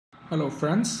Hello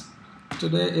friends,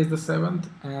 today is the seventh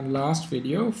and last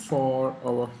video for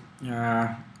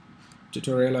our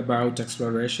tutorial about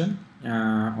exploration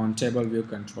on table view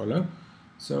controller.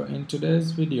 So in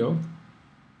today's video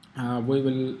we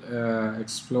will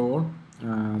explore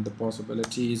the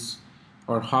possibilities,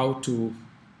 or how to,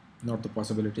 not the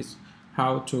possibilities,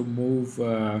 how to move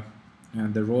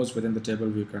the rows within the table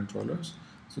view controllers.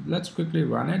 So let's quickly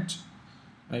run it.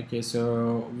 Okay,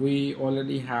 so we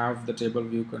already have the table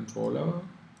view controller,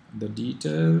 the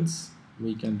details.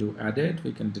 We can do edit,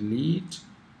 we can delete,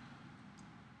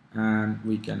 and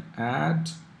we can add.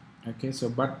 Okay, so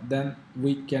but then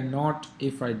we cannot,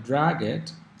 if I drag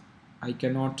it, I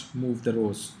cannot move the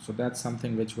rows. So that's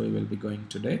something which we will be going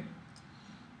today.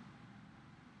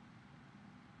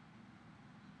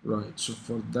 Right, so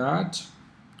for that,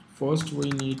 first we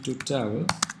need to tell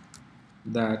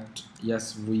that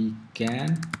yes, we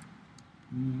can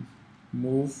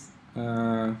move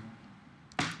the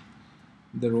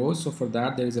rows. So for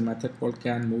that, there is a method called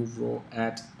can move row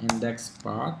at index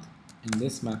path. In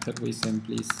this method we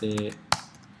simply say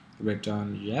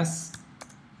return yes,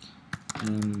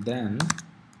 and then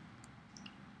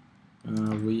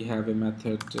we have a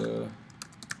method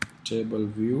table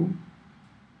view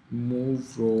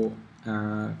move row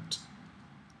at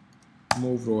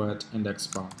index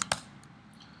path.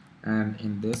 And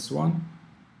in this one,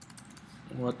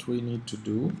 what we need to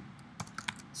do,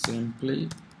 simply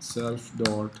self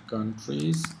dot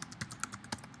countries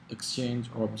exchange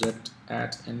object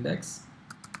at index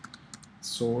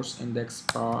source index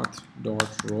path dot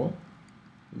row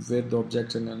with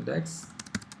object and index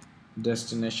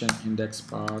destination index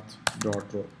path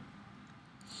dot row.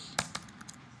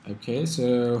 Okay,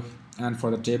 so and for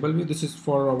the table view, this is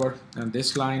for our, and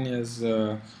this line is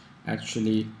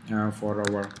actually for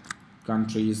our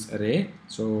countries array.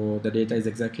 So the data is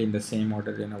exactly in the same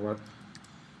order in our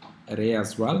array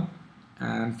as well.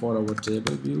 And for our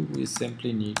table view, we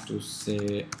simply need to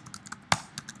say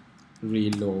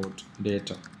reload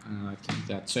data, and I think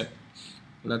that's it.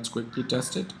 Let's quickly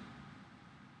test it.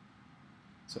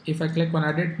 So if I click on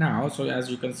edit now, so as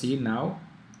you can see now,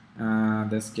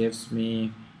 this gives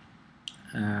me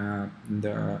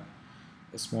the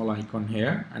small icon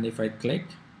here, and if I click,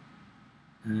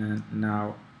 and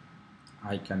now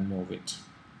I can move it.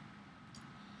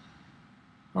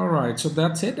 Alright, so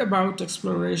that's it about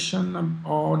exploration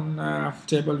on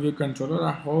table view controller.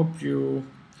 I hope you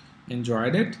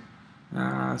enjoyed it.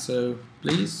 So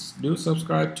please do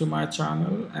subscribe to my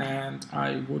channel, and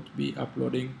I would be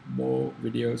uploading more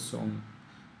videos soon.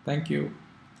 Thank you.